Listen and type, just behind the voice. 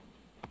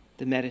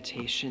the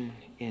meditation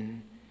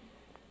in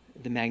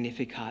the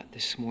Magnificat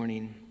this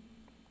morning.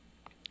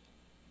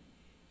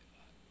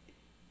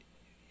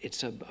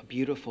 It's a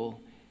beautiful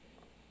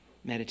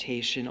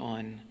meditation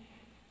on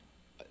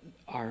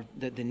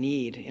the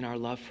need in our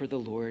love for the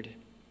Lord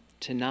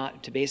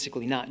to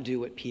basically not do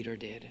what Peter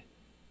did,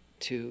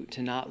 to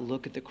not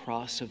look at the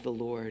cross of the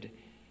Lord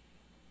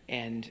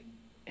and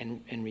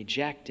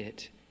reject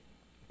it,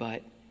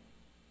 but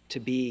to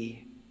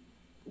be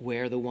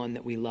where the one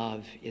that we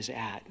love is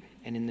at.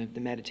 And in the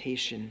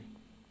meditation,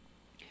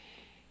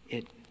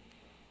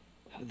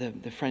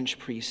 the French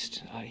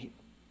priest,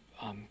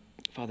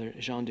 Father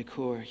Jean de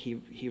Cour,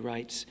 he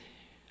writes,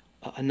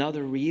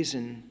 another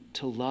reason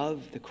to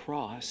love the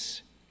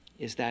cross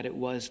is that it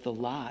was the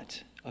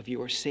lot of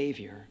your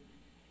Savior,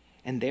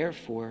 and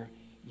therefore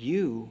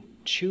you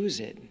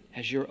choose it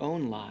as your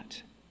own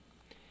lot.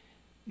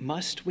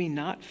 Must we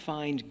not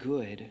find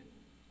good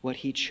what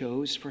he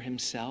chose for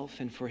himself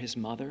and for his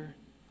mother?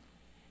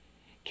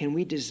 Can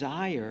we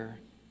desire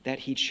that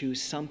he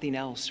choose something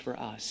else for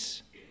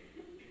us?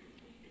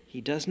 He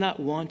does not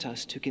want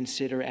us to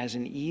consider as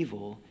an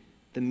evil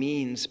the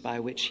means by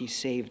which he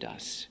saved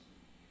us.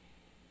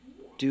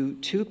 Do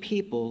two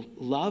people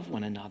love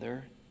one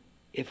another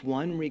if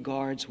one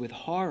regards with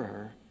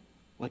horror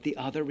what the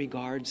other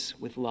regards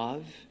with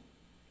love?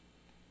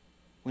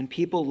 When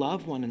people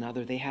love one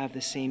another, they have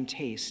the same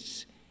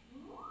tastes,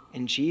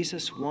 and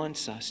Jesus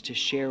wants us to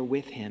share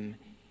with him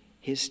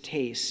his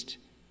taste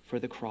for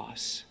the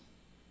cross.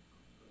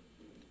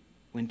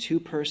 When two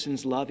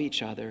persons love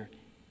each other,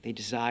 they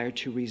desire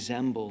to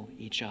resemble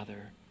each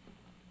other.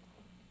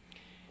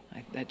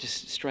 That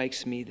just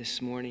strikes me this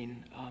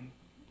morning,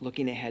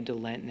 looking ahead to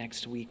Lent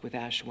next week with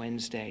Ash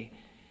Wednesday,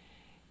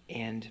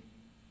 and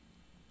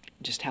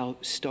just how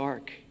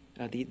stark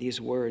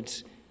these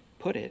words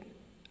put it.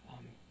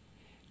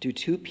 Do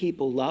two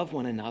people love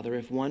one another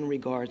if one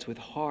regards with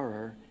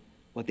horror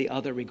what the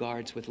other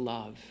regards with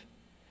love?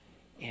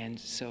 And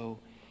so,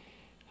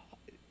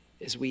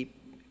 as we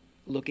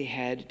look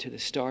ahead to the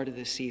start of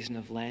the season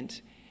of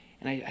Lent,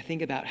 and I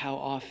think about how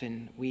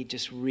often we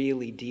just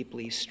really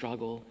deeply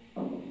struggle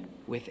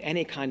with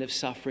any kind of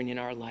suffering in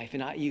our life.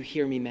 And you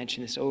hear me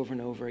mention this over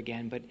and over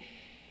again, but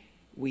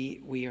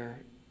we are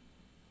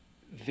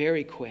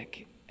very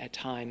quick at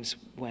times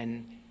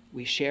when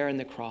we share in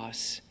the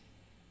cross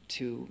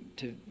to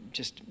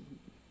just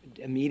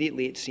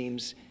immediately, it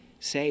seems,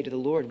 say to the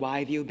Lord, why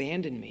have you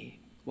abandoned me?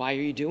 Why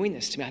are you doing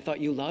this to me? I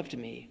thought you loved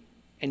me.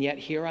 And yet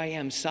here I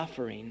am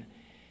suffering.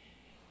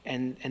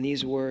 And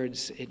these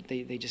words,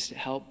 they just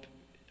help,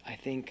 I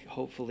think,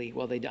 hopefully,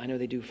 I know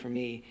they do for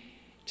me,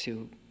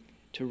 to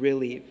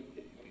really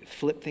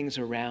flip things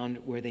around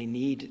where they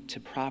need to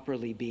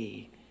properly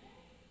be.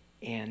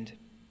 And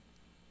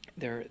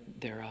they're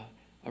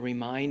a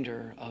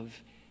reminder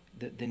of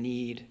the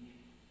need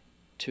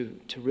to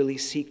really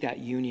seek that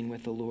union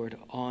with the Lord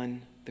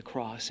on the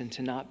cross and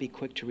to not be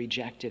quick to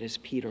reject it as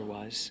Peter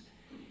was.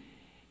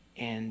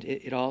 And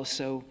it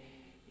also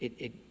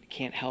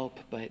can't help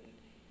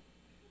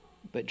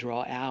but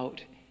draw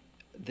out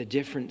the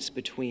difference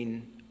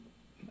between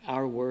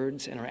our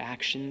words and our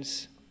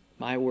actions,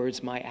 my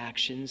words, my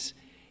actions.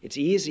 It's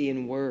easy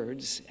in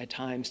words at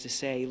times to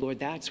say, Lord,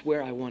 that's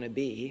where I want to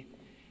be,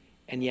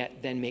 and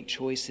yet then make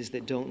choices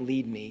that don't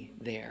lead me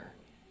there.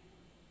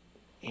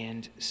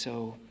 And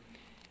so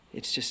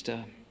it's just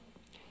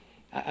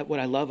what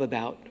I love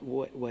about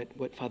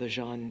what Father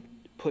Jean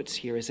puts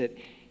here is that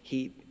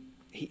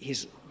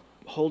he's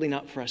holding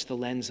up for us the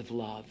lens of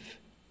love,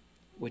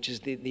 which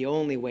is the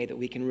only way that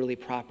we can really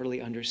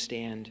properly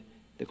understand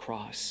the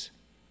cross.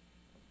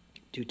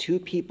 Do two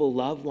people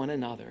love one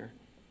another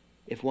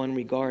if one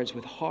regards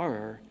with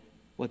horror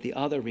what the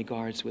other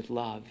regards with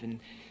love? And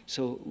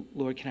so,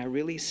 Lord, can I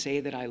really say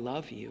that I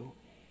love you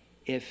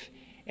if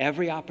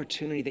every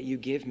opportunity that you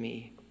give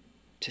me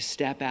to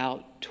step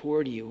out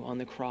toward you on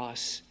the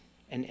cross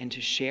and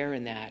to share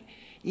in that,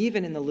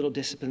 even in the little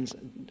disciplines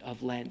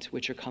of Lent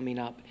which are coming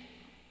up,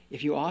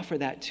 if you offer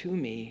that to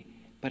me,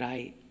 but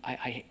I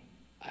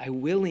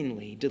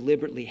willingly,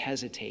 deliberately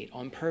hesitate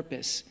on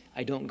purpose,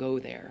 I don't go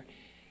there.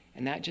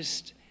 And that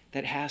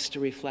has to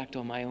reflect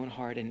on my own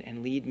heart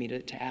and lead me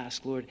to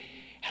ask, Lord,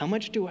 how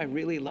much do I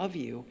really love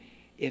you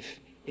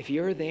if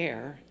you're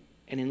there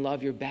and in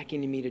love you're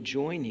beckoning me to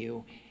join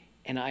you,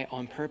 and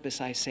on purpose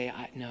I say,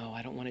 no,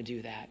 I don't want to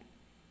do that.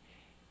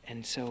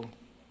 And so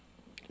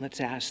let's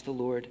ask the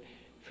Lord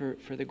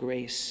for the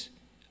grace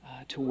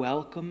to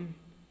welcome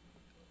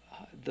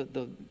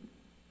the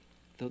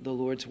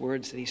Lord's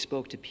words that he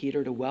spoke to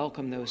Peter, to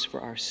welcome those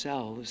for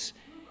ourselves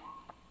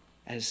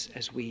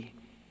as we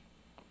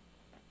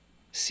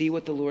see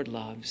what the Lord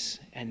loves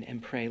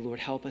and pray, Lord,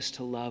 help us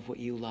to love what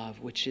you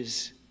love, which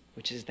is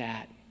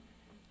that.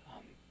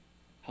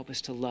 Help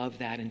us to love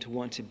that and to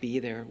want to be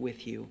there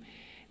with you,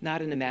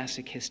 not in a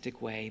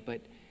masochistic way,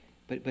 but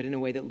in a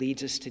way that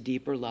leads us to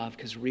deeper love,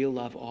 because real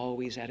love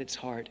always at its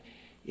heart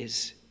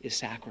is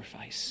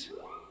sacrifice.